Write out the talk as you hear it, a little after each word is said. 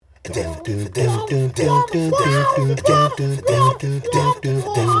Welcome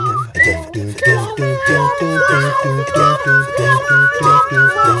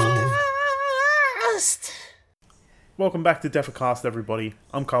back to Defacast, everybody.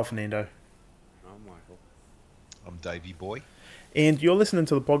 I'm Carl Fernando. I'm Michael. I'm Davey Boy. And you're listening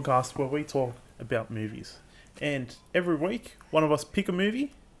to the podcast where we talk about movies. And every week, one of us pick a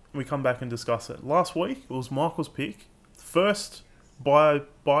movie, and we come back and discuss it. Last week, it was Michael's pick. First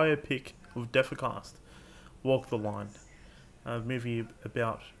biopic of Defacast, Walk the Line. A movie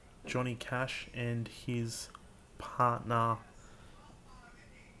about Johnny Cash and his partner,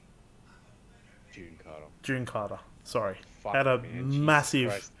 June Carter. Sorry. Fuck, Had a man,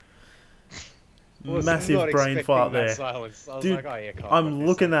 massive was not brain expecting fart that there. silence. I was Dude, like, oh yeah, Carl, I'm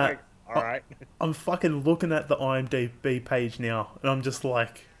looking at... All right. I'm fucking looking at the IMDb page now, and I'm just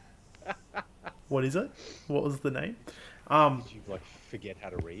like, what is it? What was the name? Did you forget how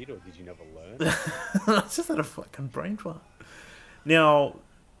to read, or did you never learn? I just had a fucking brain fart. Now,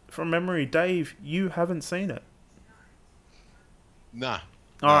 from memory, Dave, you haven't seen it. Nah.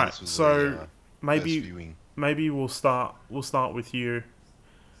 All right, this was so first maybe viewing. we'll start with you,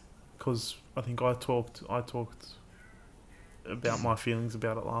 because I think I talked about my feelings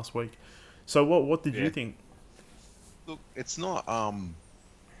about it last week. So what did you think? Look, it's not.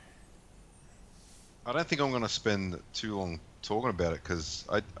 I don't think I'm going to spend too long talking about it because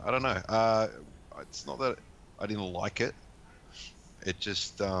I don't know. It's not that I didn't like it. It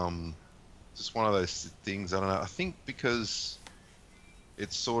just one of those things. I don't know. I think because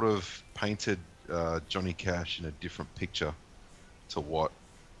it's sort of painted Johnny Cash in a different picture to what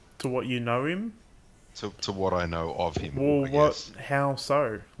you know him. To what I know of him. Well, I guess. how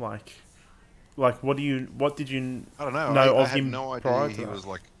so? Like what did you I don't know. know I of had him no prior idea to he that? was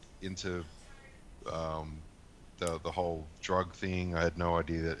into the whole drug thing. I had no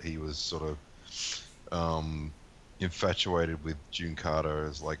idea that he was sort of infatuated with June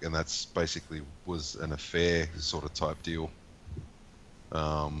Carter and that's basically was an affair sort of type deal.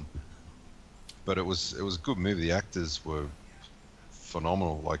 But it was a good movie. The actors were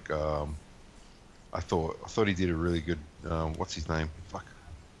phenomenal. I thought he did a really good. What's his name? Fuck.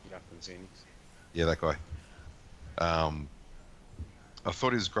 Yeah, that guy. I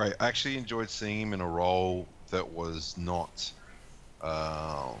thought he was great. I actually enjoyed seeing him in a role that was not.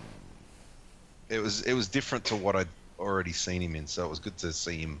 It was different to what I'd already seen him in, so it was good to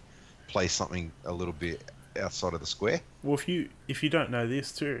see him play something a little bit outside of the square. Well, if you don't know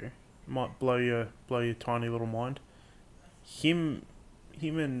this too, it might blow your tiny little mind. Him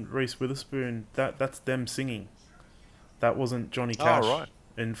and Reese Witherspoon, that's them singing. That wasn't Johnny Cash right.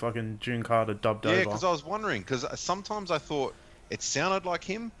 and fucking June Carter dubbed Yeah, over. because I was wondering, because sometimes I thought it sounded like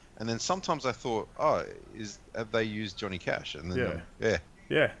him, and then sometimes I thought, oh, have they used Johnny Cash? And then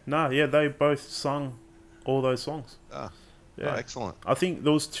they both sung all those songs. Oh, Yeah, excellent. I think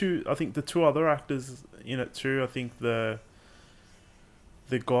there was two. I think the two other actors in it too. I think the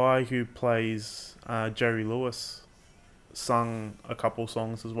guy who plays Jerry Lewis sung a couple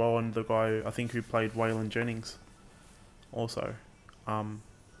songs as well, and the guy I think who played Waylon Jennings also.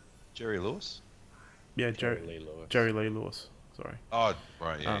 Jerry Lewis? Yeah, Jerry Lee Lewis. Jerry Lee Lewis. Sorry. Oh,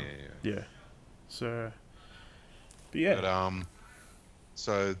 right. Yeah. Yeah. So, but yeah. But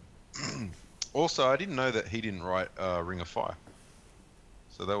so also I didn't know that he didn't write Ring of Fire.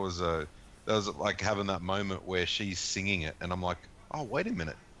 So that was like having that moment where she's singing it, and I'm like, oh, wait a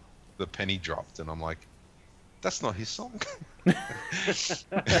minute, the penny dropped, and I'm like, that's not his song. I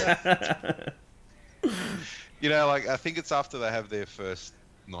think it's after they have their first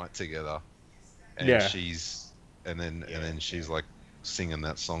night together, and and then she's like singing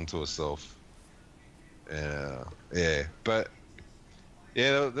that song to herself. But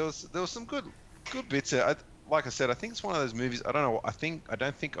yeah, there was some good bits there. Like I said, I think it's one of those movies. I don't know. I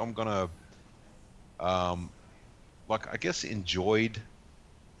don't think I'm gonna I guess enjoyed.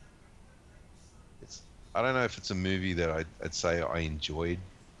 I don't know if it's a movie that I'd say I enjoyed,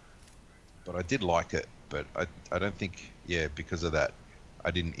 but I did like it. But I don't think, because of that,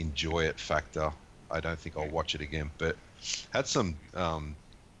 I didn't enjoy it factor. I don't think I'll watch it again. But had some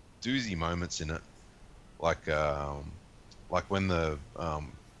doozy moments in it, like when the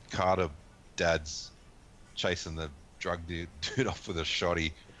Carter dad's chasing the drug dude off with a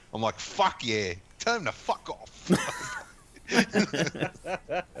shotty. I'm like, fuck yeah, tell him to fuck off.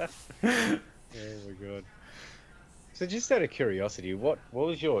 Oh my god. So just out of curiosity, what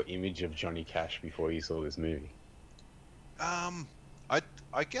was your image of Johnny Cash before you saw this movie? I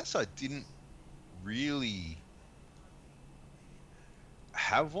guess I didn't really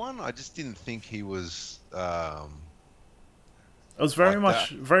have one. I just didn't think he was It was like that.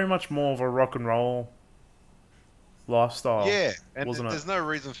 very much more of a rock and roll lifestyle, Yeah, and wasn't it? there's no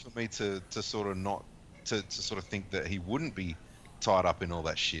reason for me to sort of not to sort of think that he wouldn't be tied up in all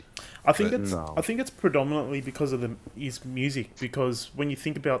that shit. But No. I think it's predominantly because of his music. Because when you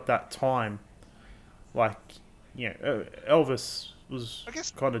think about that time, like, Elvis was I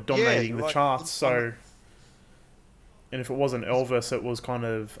guess, kind of yeah, dominating the like charts. on So, and if it wasn't Elvis, it was kind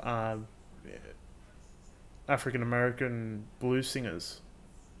of African American blues singers.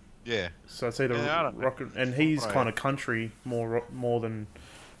 yeah, So I'd say the yeah, I don't know. and From he's what kind of country more than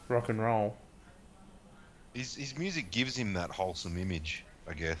rock and roll. his music gives him that wholesome image,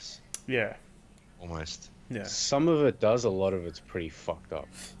 I guess, Yeah, almost. yeah, Some of it does, a lot of it's pretty fucked up.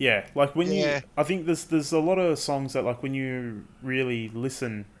 yeah. Like when you, Yeah, I think there's a lot of songs that like when you really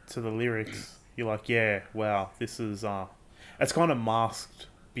listen to the lyrics, you're like, yeah, wow, this is it's kind of masked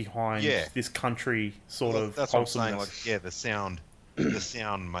behind yeah. this country sort Well, of that's what I'm saying. Like, wholesomeness. yeah, the sound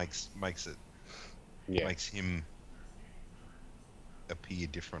Yeah, makes him appear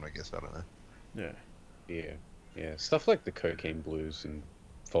different. I guess I don't know. Yeah, yeah, yeah. Stuff like the Cocaine Blues and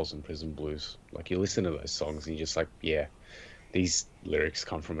Folsom Prison Blues. Like you listen to those songs and you're just like, yeah, these lyrics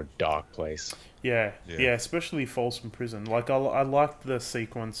come from a dark place. yeah, Yeah, yeah. Especially Folsom Prison. Like I liked the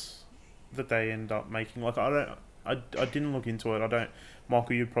sequence that they end up making. Like I didn't look into it. I don't.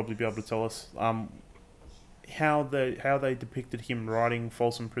 Michael, you'd probably be able to tell us how they depicted him writing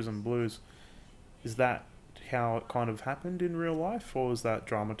Folsom Prison Blues. Is that how it kind of happened in real life, or was that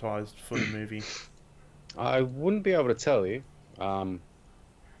dramatized for the movie? I wouldn't be able to tell you, um,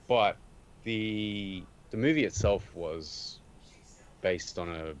 but the movie itself was based on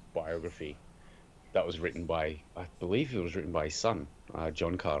a biography that was written by, I believe it was written by his son,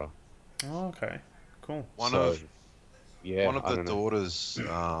 John Carter. Oh, okay, cool. one So of yeah, one of I the don't know. daughters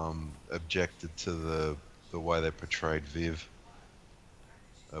objected to the way they portrayed Viv.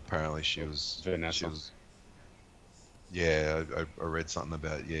 Apparently, she Vanessa. was yeah. I read something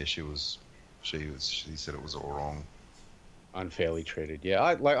about yeah. She said it was all wrong. Unfairly treated. Yeah,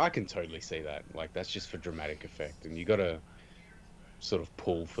 I can totally see that. Like that's just for dramatic effect, and you got to sort of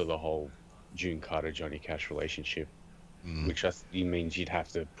pull for the whole June Carter Johnny Cash relationship, Mm. which means you'd have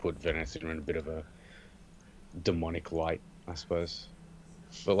to put Vanessa in a bit of a demonic light, I suppose.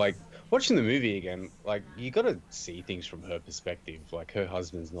 But like watching the movie again, like you got to see things from her perspective. Like her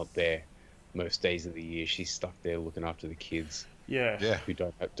husband's not there most days of the year. She's stuck there looking after the kids Yeah. Yeah, who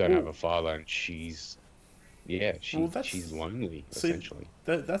don't have Well, a father, and she's yeah, well, she's lonely see, essentially.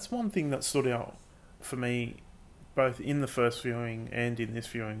 that's one thing that stood out for me, both in the first viewing and in this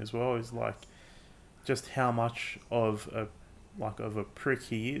viewing as well. Is like just how much of a prick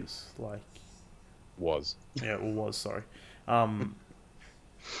he is. Like, Was. yeah, or was, sorry. Um,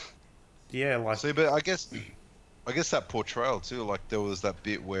 yeah, like, see, but I guess that portrayal too. Like there was that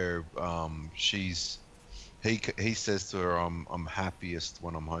bit where he says to her, I'm happiest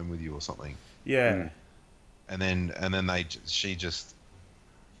when I'm home with you" or something, yeah, Mm. and then she just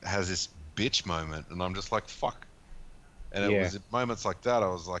has this bitch moment, and I'm just like fuck. And it Yeah. was at moments like that I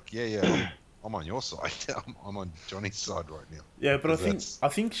was like, yeah, I'm on your side. I'm on Johnny's side right now yeah. But because that's I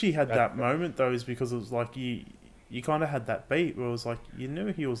think she had That, that moment though, is because it was like you kind of had that beat where it was like you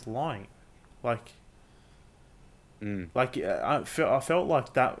knew he was lying, like. mm, Like I felt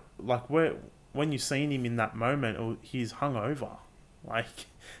like that. Like when you seen him in that moment, he's hungover. Like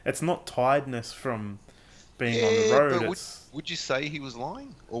it's not tiredness from being on the yeah. road. But It's would you say he was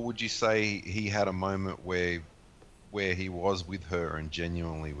lying, or would you say he had a moment where he was with her and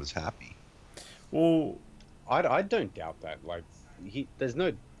genuinely was happy? well, I don't doubt that. Like there's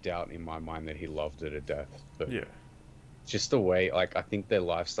no doubt in my mind that he loved her to death. But yeah, just the way, like I think their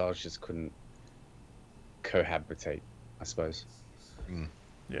lifestyles just couldn't cohabitate. I suppose. Mm.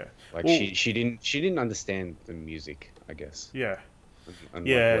 yeah. Like Well, she didn't understand the music, I guess, yeah, and like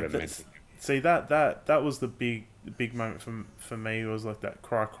yeah. what it meant to him. See that was the big moment for me. Was like that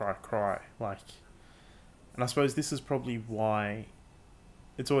cry, cry, cry. Like, and I suppose this is probably why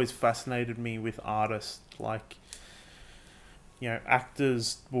it's always fascinated me with artists. Like,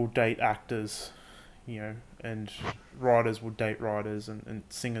 actors will date actors, and writers will date writers, and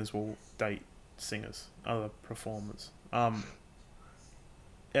singers will date singers, other performers.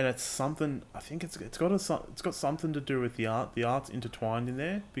 And it's something. I think it's got something to do with the art. The art's intertwined in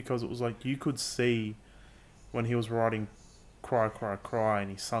there because it was like you could see when he was writing "Cry, Cry, Cry" and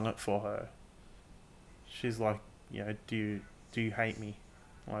he sung it for her. She's like, do you hate me?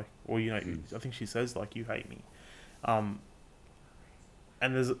 Like, or Mm. I think she says like, you hate me. Um,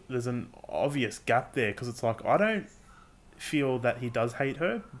 and there's an obvious gap there because it's like I don't feel that he does hate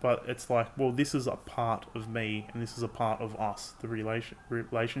her, but it's like, well, this is a part of me, and this is a part of us, the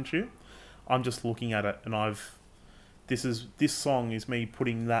relationship. I'm just looking at it, and this song is me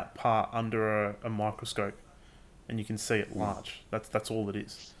putting that part under a microscope, and you can see it large. That's all it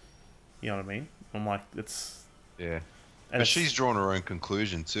is. You know what I mean? I'm like, it's Yeah. and But it's, she's drawn her own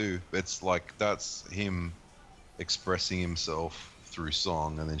conclusion too. It's like that's him expressing himself through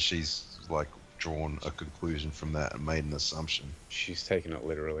song, and then she's like drawn a conclusion from that and made an assumption. She's taken it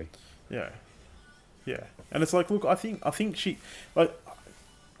literally. yeah, yeah, and it's like, look, I think she like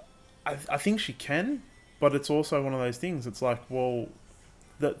I think she can, but it's also one of those things. It's like, well,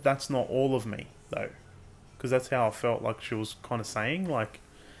 that's not all of me though, because that's how I felt like she was kind of saying, like,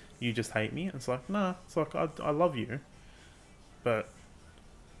 you just hate me. It's like, nah, it's like I love you, but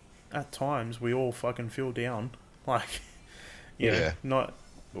at times we all fucking feel down, like, you know, Yeah.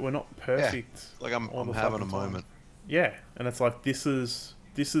 we're not perfect. Like I'm all the having a fucking time. moment. Yeah, and it's like this is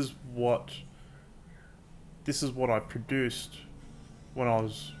what I produced when I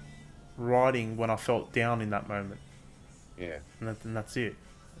was writing, when I felt down in that moment, Yeah. and that's it.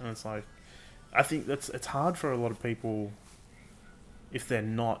 And it's like, I think it's hard for a lot of people if they're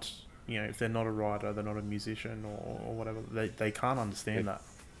not, if they're not a writer, they're not a musician or whatever, they can't understand that.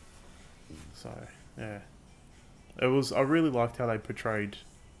 So yeah, I really liked how they portrayed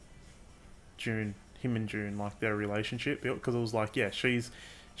him and June, like their relationship, because it was like, yeah, she's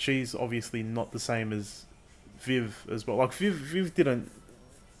obviously not the same as Viv as well. Like Viv didn't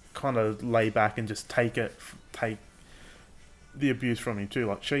kind of lay back and just take the abuse from him too.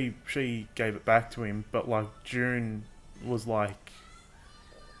 Like she gave it back to him, but like June was like,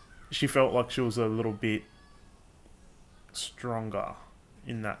 she felt like she was a little bit stronger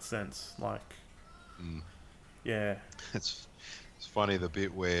in that sense. Like, yeah, It's funny the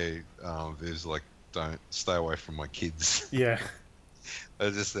bit where Viv's like, "Don't stay away from my kids." yeah, I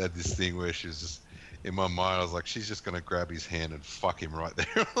just had this thing where she was just in my mind. I was like, she's just gonna grab his hand and fuck him right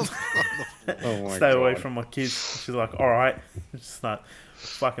there. Oh my stay away God. from my kids. She's like, all right, just like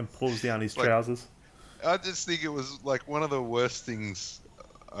fucking pulls down his Like- trousers. I just think it was like one of the worst things,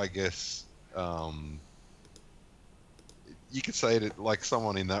 I guess. You could say it like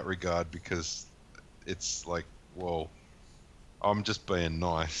someone in that regard, because it's like, well, I'm just being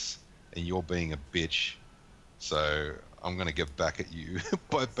nice and you're being a bitch, so I'm gonna get back at you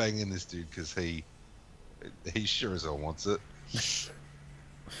by banging this dude because he sure as hell wants it.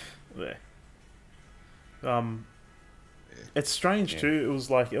 Yeah. It's strange Yeah. too. It was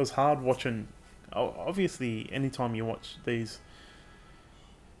like, it was hard watching. Obviously, anytime you watch these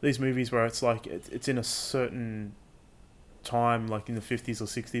movies where it's like it's in a certain time, like in the 50s or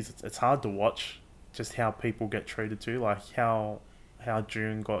 60s, it's hard to watch just how people get treated too. Like how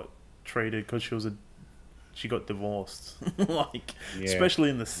June got treated because she got divorced, like Yeah. especially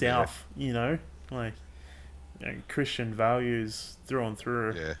in the South, like Christian values through and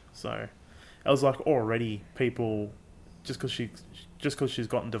through. Yeah. So it was like already people, just because she's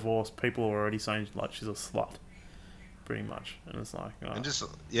gotten divorced, people are already saying like she's a slut, pretty much. And it's like, oh, And just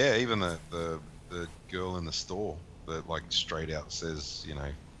even the girl in the store that like straight out says,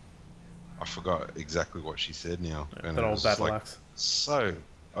 I forgot exactly what she said now. And that it old was just, battle like, axe. so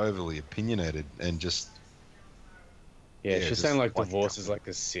overly opinionated and just Yeah, Yeah, she's just saying like like divorce that. is like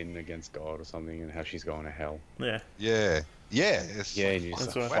a sin against God or something, and how she's going to hell. Yeah, it's Yeah, like, and you're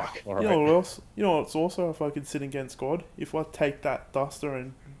just That's like, right. fuck. All you right. know what else? You know what's also a fucking sin against God? If I take that duster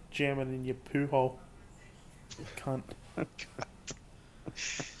and jam it in your poo hole, cunt.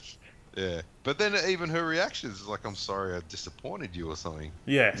 yeah. But then even her reactions is like, I'm sorry I disappointed you or something.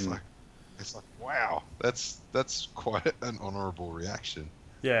 Yeah, It's like wow, that's quite an honourable reaction.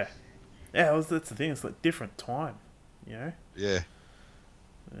 yeah, yeah. That's the thing. It's like different time, Yeah. Yeah.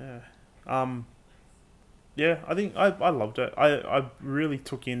 Yeah, I think I loved it. I really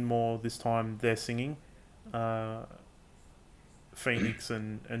took in more this time their singing, Phoenix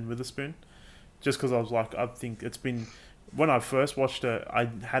and Witherspoon, just because I was like, I think it's been, when I first watched it, I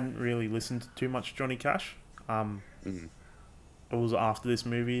hadn't really listened to too much Johnny Cash. Mhm. It was after this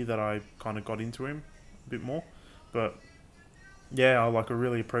movie that I kind of got into him a bit more, but yeah, I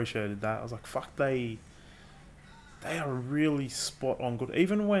really appreciated that. I was like, fuck, they are really spot on good.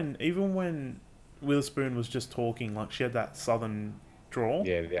 Even when Witherspoon was just talking, like she had that southern drawl.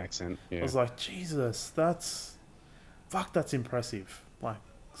 Yeah, the accent. I Yeah. was like, Jesus, that's impressive. Like,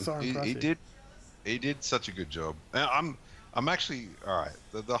 so impressive. He did such a good job. And I'm actually all right.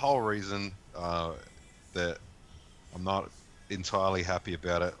 The whole reason that I'm not entirely happy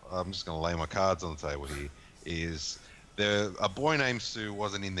about it, I'm just going to lay my cards on the table here, is a boy named Sue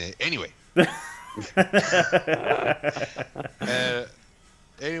wasn't in there anyway. Uh,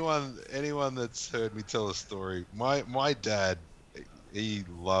 anyone that's heard me tell a story, my dad, he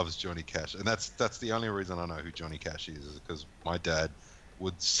loves Johnny Cash, and that's the only reason I know who Johnny Cash is because my dad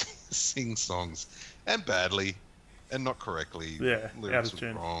would sing songs and badly and not correctly. Yeah, out Lyrics of were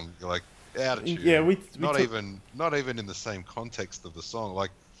tune. wrong. Like out of Yeah, tune. we took. Not even in the same context of the song.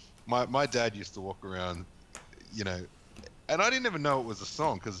 Like my dad used to walk around, you know, and I didn't even know it was a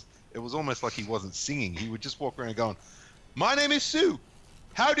song because it was almost like he wasn't singing. He would just walk around going, "My name is Sue.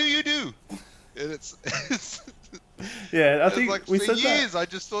 How do you do?" And it's Yeah, I it's think like we for said years I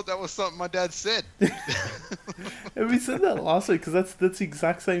just thought that was something my dad said. and we said that last week because that's the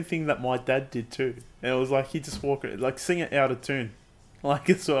exact same thing that my dad did too. And it was like he just walk like sing it out of tune, like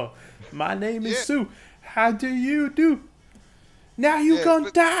as well. My name is Yeah. Sue. How do you do? Now you Yeah, gonna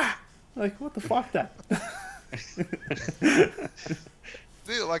but- die. Like what the fuck that?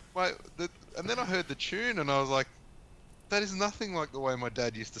 Dude, like and then I heard the tune and I was like, that is nothing like the way my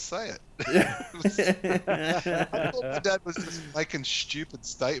dad used to say it. I thought my dad was just making stupid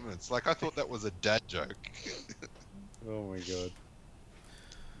statements. Like I thought that was a dad joke. Oh my god.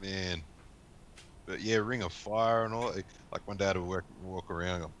 Man. But yeah, Ring of Fire and all. Like my dad would walk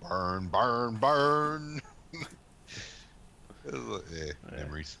around and go, burn, burn, burn. It was like, yeah, Yeah.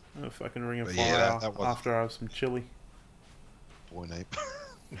 memories. A fucking ring of But fire yeah, that was- after I have some chili. Boy name.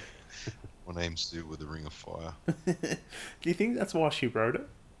 My name's Sue with the Ring of Fire. Do you think that's why she wrote it?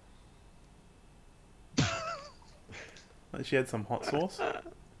 Like she had some hot sauce?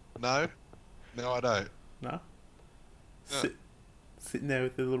 No, I don't. No? No. Sitting there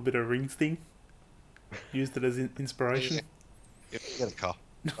with a little bit of ring sting? Used it as inspiration? Yeah, get a car.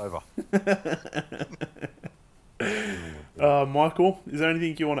 Over. Michael, is there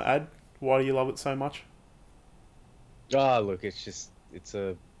anything you want to add? Why do you love it so much? Ah, look, it's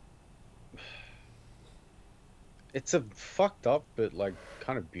a fucked up but like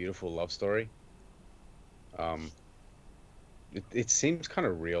kind of beautiful love story. It seems kind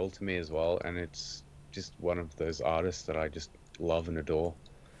of real to me as well, and it's just one of those artists that I just love and adore.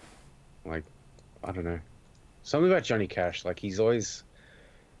 Like, I don't know, something about Johnny Cash. Like he's always,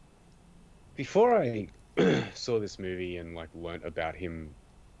 before I saw this movie and like learnt about him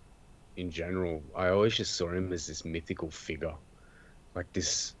in general, I always just saw him as this mythical figure, like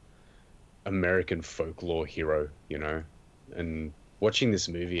this American folklore hero, you know. And watching this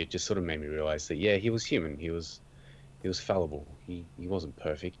movie, it just sort of made me realize that yeah, he was human. He was fallible. He wasn't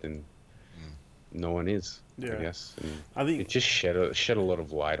perfect, and no one is. Yeah. I guess. And I think it just shed a lot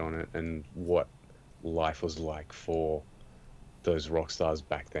of light on it and what life was like for those rock stars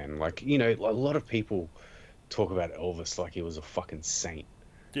back then. Like, you know, a lot of people talk about Elvis like he was a fucking saint.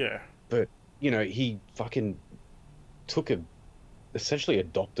 yeah. But, you know, he fucking essentially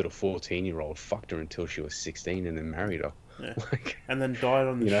adopted a 14-year-old, fucked her until she was 16 and then married her. Yeah. Like, And then died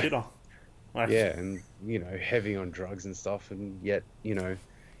on the You know? shitter. Like, yeah, and, you know, heavy on drugs and stuff, and yet, you know,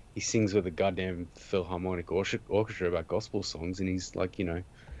 he sings with a goddamn Philharmonic orchestra about gospel songs, and he's like, you know,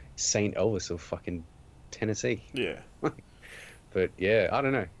 Saint Elvis of fucking Tennessee. Yeah. But yeah, I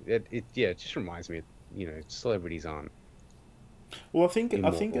don't know. It just reminds me, you know, celebrities aren't Well, I think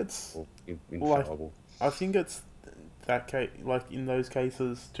immortal it's or infallible. I think it's that case, like in those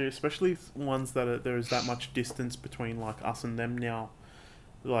cases too, especially ones that there is that much distance between like us and them now,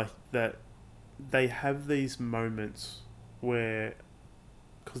 like that they have these moments where,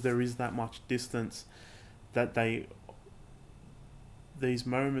 because there is that much distance, that these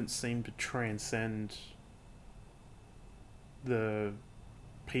moments seem to transcend the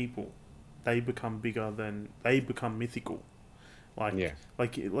people. They become mythical. Like Yeah.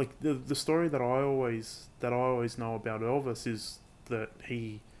 like the story that I always know about Elvis is that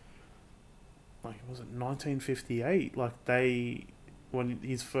he, like, was it 1958, like when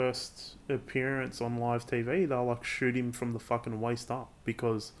his first appearance on live TV, they'll like shoot him from the fucking waist up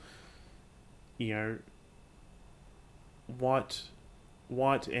because, you know,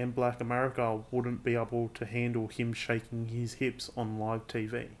 white and black America wouldn't be able to handle him shaking his hips on live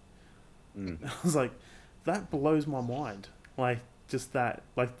TV. Mm. I was like, that blows my mind. Like, just that.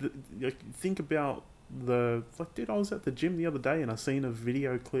 Like, think about dude, I was at the gym the other day and I seen a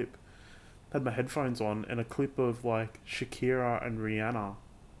video clip, had my headphones on, and a clip of, like, Shakira and Rihanna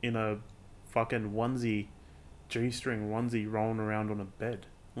in a fucking onesie, G-string onesie, rolling around on a bed.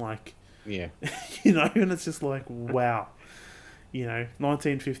 Like, Yeah. you know, and it's just like, wow. You know,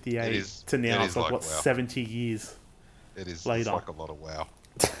 1958 It is- to now, it it's is like, like, what, wow. 70 years It is. Later. It's like a lot of wow.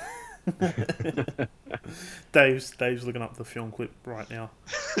 Dave's looking up the film clip right now.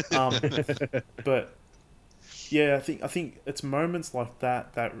 But yeah, I think it's moments like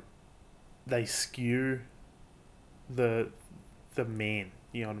that they skew the man.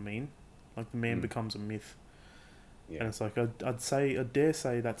 You know what I mean? Like the man becomes a myth, and it's like I'd dare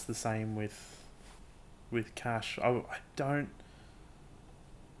say that's the same with Cash. I don't.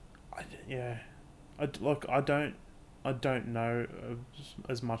 I don't know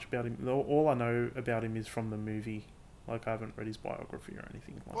as much about him. All I know about him is from the movie. Like I haven't read his biography or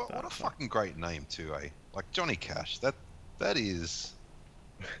anything like that. What a fucking great name too, eh? Like Johnny Cash. That is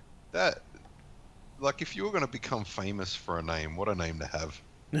that. Like if you were going to become famous for a name, what a name to have.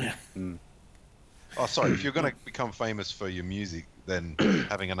 Yeah. Oh, sorry. If you're going to become famous for your music, then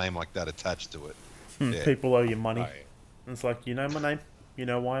having a name like that attached to it. Yeah. People owe you money. Oh, yeah. And it's like, you know my name. You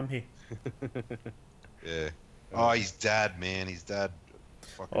know why I'm here. Yeah. Oh, his dad, man. His dad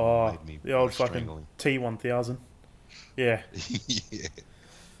fucking made me the old strangling. fucking T1000. Yeah. Yeah.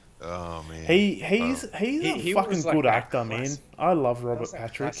 Oh man. He's He a fucking was like good that actor, man. classic- I love That Robert was that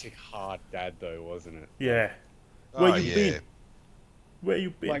Patrick. classic hard dad though, wasn't it? Yeah. Oh, Where you been? Where you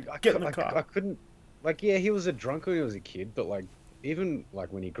been? Like Get in the car. I couldn't. Like yeah, he was a drunk when he was a kid, but like even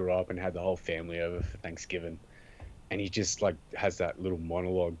like when he grew up and had the whole family over for Thanksgiving, and he just like has that little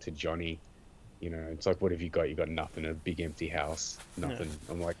monologue to Johnny. You know, it's like, what have you got? You got nothing. A big empty house, nothing.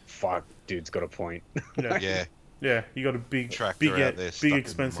 I'm like, fuck, dude's got a point. Yeah. Yeah. Yeah, you got a big Tractor out there stuck in big the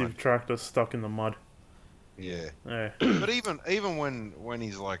expensive mud. tractor stuck in the mud. Yeah. Yeah. But even when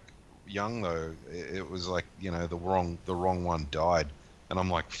he's like young though, it was like, you know, the wrong one died, and I'm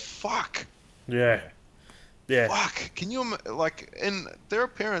like, fuck. Yeah. Yeah. Fuck. Can you like? And there are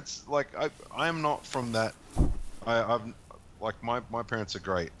parents like I am not from that. I've like my parents are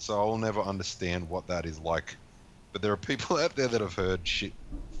great, so I'll never understand what that is like. But there are people out there that have heard shit,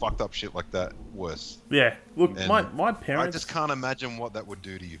 fucked up shit like that worse. Yeah. Look, And my parents. I just can't imagine what that would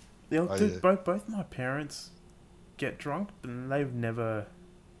do to you. Dude, both my parents get drunk, and they've never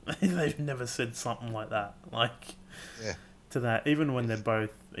said something like that. Like Yeah. to that, even when they're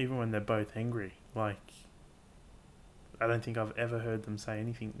both angry. Like I don't think I've ever heard them say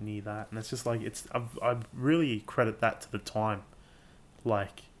anything near that, and it's just like I really credit that to the time.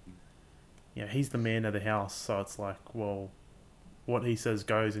 Like, you know, he's the man of the house, so it's like, well, what he says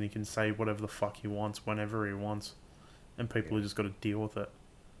goes, and he can say whatever the fuck he wants whenever he wants, and people have just got to deal with it.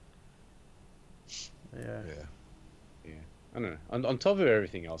 Yeah. Yeah. I don't know. On top of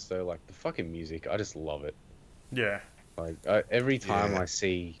everything else though, like the fucking music, I just love it. Yeah. Like every time Yeah. I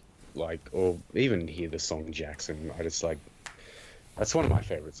see like or even hear the song Jackson, I just like that's one of my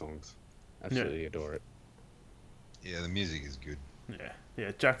favorite songs. Absolutely adore it. Yeah, the music is good. Yeah.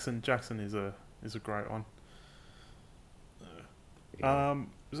 Yeah. Jackson is a great one. Yeah.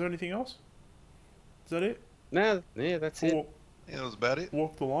 Is there anything else? Is that it? No, yeah, that's it. Yeah, that was about it.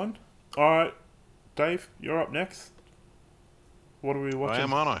 Walk the line. All right, Dave, you're up next. What are we watching? I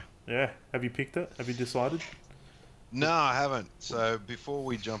am, aren't I? Yeah. Have you picked it? Have you decided? No, I haven't. So before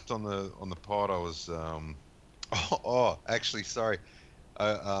we jumped on the pod, I was actually sorry.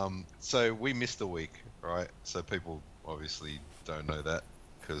 So we missed a week, right? So people obviously don't know that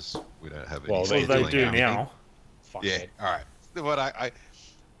because we don't have any. Well, Well, they scheduling do or anything. now. Fuck Yeah. it. All right. But I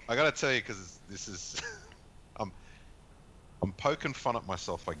gotta tell you because this is I'm poking fun at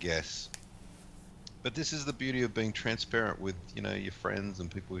myself, I guess. But this is the beauty of being transparent with, you know, your friends and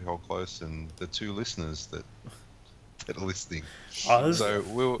people you hold close and the two listeners that are listening. Oh, there's, So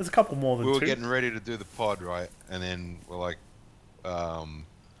there's a couple more than we were two. getting ready to do the pod, right? And then we're like,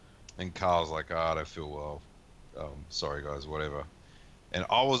 and Carl's like, I don't feel well. Sorry guys, whatever. And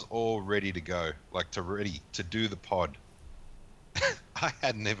I was all ready to go, like ready to do the pod. I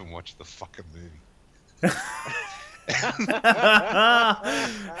hadn't even watched the fucking movie.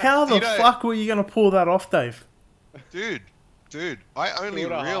 How the You know- fuck were you gonna pull that off, Dave? Dude, I only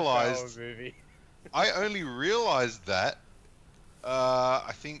 2.5 realized hour movie. that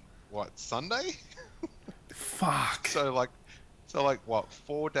I think Sunday? Fuck. So like what,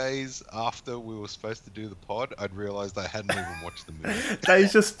 4 days after we were supposed to do the pod, I'd realized I hadn't even watched the movie.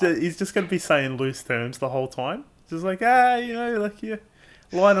 Dave's he's just gonna be saying loose terms the whole time. Just like, you know, like you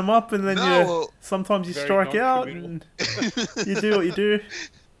line them up, and then sometimes you Very strike out, non-committal. and you do what you do.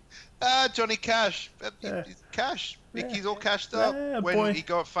 Johnny Cash. Yeah. He's Cash. Yeah. Mickey's all cashed up. Yeah, when boy. he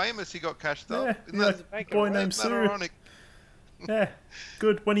got famous, he got cashed up. Yeah, Isn't yeah. that, Boy isn't named that Sue. ironic? Yeah,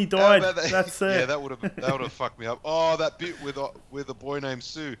 good. When he How died, about that? that's Yeah, that would have fucked me up. Oh, that bit with a boy named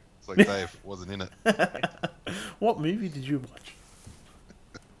Sue. It's like Dave wasn't in it. What movie did you watch?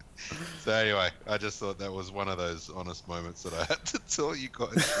 So anyway, I just thought that was one of those honest moments that I had to tell you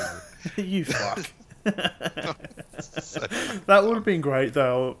guys. You fuck. So- That would have been great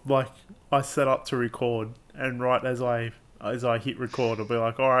though. Like I set up to record, and right as I as I hit record, I'll be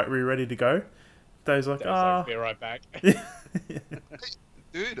like, "All right, we ready to go?" Dave's like, Dave's "Ah." like, be right back.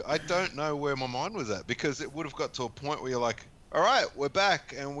 Dude, I don't know where my mind was at because it would have got to a point where you're like, all right, we're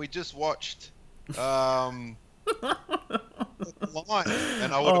back and we just watched Line, and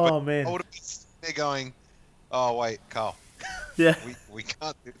Oh I man, would have been sitting there going, oh wait, Carl, yeah. we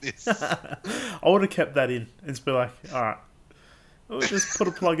can't do this. I would have kept that in and just be like, "All right, we'll just put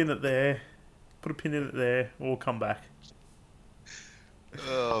a plug in it there, put a pin in it there, we'll come back."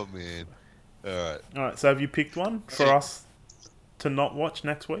 Oh man. All right. All right. So have you picked one for us to not watch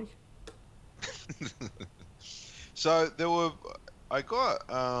next week? So there were, I got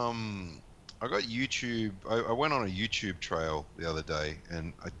YouTube. I went on a YouTube trail the other day,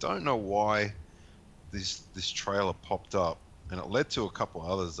 and I don't know why this trailer popped up, and it led to a couple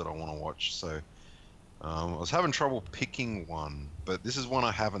others that I want to watch. So I was having trouble picking one, but this is one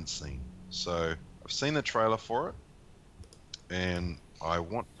I haven't seen. So I've seen the trailer for it, and I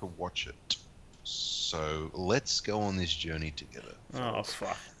want to watch it. So let's go on this journey together. Oh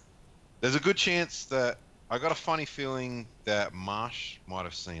fuck. There's a good chance that I got a funny feeling that Marsh might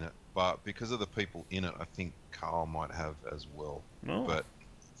have seen it, but because of the people in it, I think Carl might have as well. Oh. But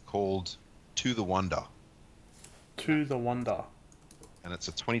it's called To the Wonder, To the Wonder. and it's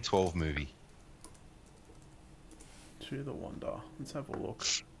a 2012 movie. To the Wonder. Let's have a look.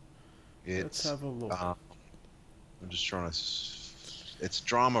 It's Let's have a look. I'm just trying to. It's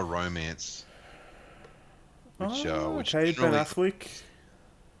drama romance, which okay, Ben generally, Affleck.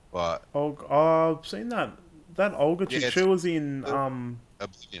 but I've seen that. That Olga chick. Yeah, She was in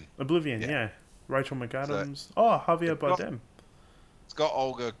Oblivion. Oblivion. Yeah. Yeah. Rachel McAdams. Oh, Javier It's got- Bardem. It's got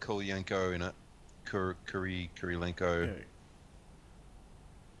Olga Kurylenko in it. Kurylenko. Yeah.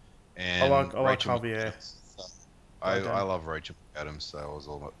 And I like Rachel Javier. McAdams. Bardem. I love Rachel McAdams, so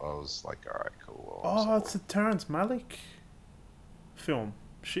I was like, all right, cool. Well, Oh, it's a Terrence Malick film.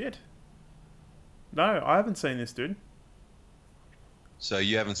 Shit. No, I haven't seen this, dude. so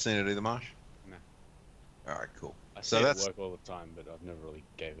you haven't seen it either, Marsh? No. All right, cool. I see So it at that's work all the time, but I've never really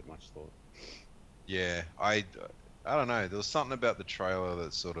gave it much thought. yeah. I don't know. There was something about the trailer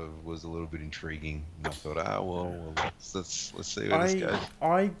that sort of was a little bit intriguing, and I thought, well, let's see where this goes.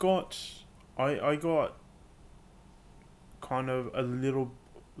 I got kind of a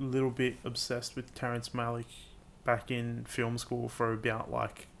little bit obsessed with Terrence Malick back in film school for about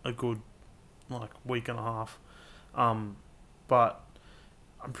like a good week and a half. But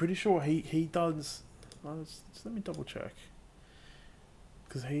I'm pretty sure he does. Just let me double check,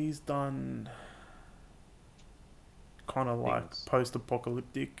 because he's done kind of like Things.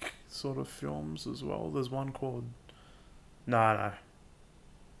 post-apocalyptic sort of films as well. There's one called no.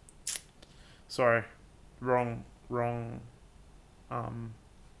 Sorry, wrong. Wrong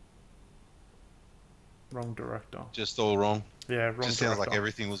director. Just all wrong. Yeah, wrong Just director. sounds like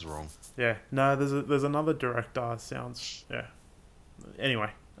everything was wrong. Yeah, no, there's another director. Sounds yeah. Anyway,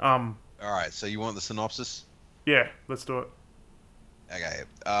 All right. So you want the synopsis? yeah, let's do it. Okay.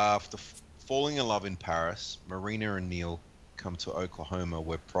 After falling in love in Paris, Marina and Neil come to Oklahoma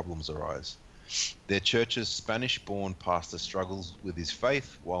where problems arise. Their church's Spanish-born pastor struggles with his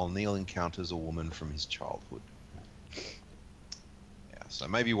faith, while Neil encounters a woman from his childhood. Yeah, so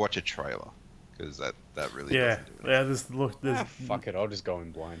maybe watch a trailer, because that really Yeah, doesn't do it. yeah. There's Fuck it, I'll just go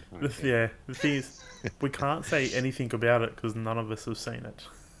in blind. I don't this, care. yeah. The thing is, we can't say anything about it because none of us have seen it.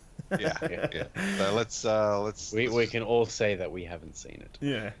 Yeah. So let's. We can all say that we haven't seen it.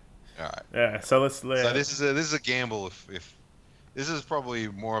 Yeah, All right. yeah. So let's. So this is a gamble. If this is probably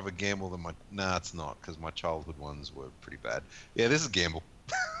more of a gamble than my. Nah, it's not, because my childhood ones were pretty bad. Yeah, this is a gamble.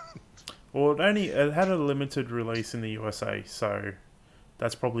 Well, it had a limited release in the USA, so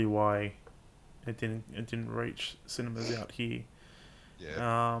that's probably why it didn't reach cinemas out here.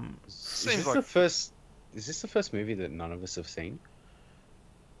 Yeah. Is this the first movie that none of us have seen?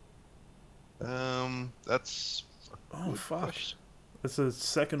 That's. a Oh good fuck! question. It's the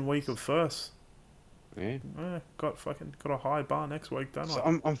second week of first. Yeah. Got a high bar next week, don't So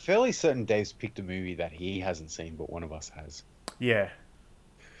I? I'm fairly certain Dave's picked a movie that he hasn't seen, but one of us has. Yeah.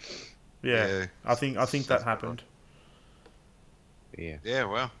 Yeah. Yeah. I think that happened. Yeah. Yeah.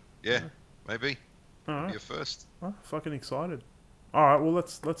 Well. Yeah. Maybe. All Be right. a first. I'm fucking excited. All right. Well,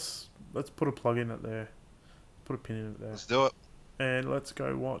 let's put a plug in it there. Put a pin in it there, Let's do it. and let's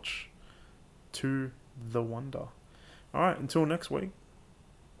go watch To the Wonder. All right. Until next week.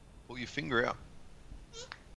 Pull your finger out.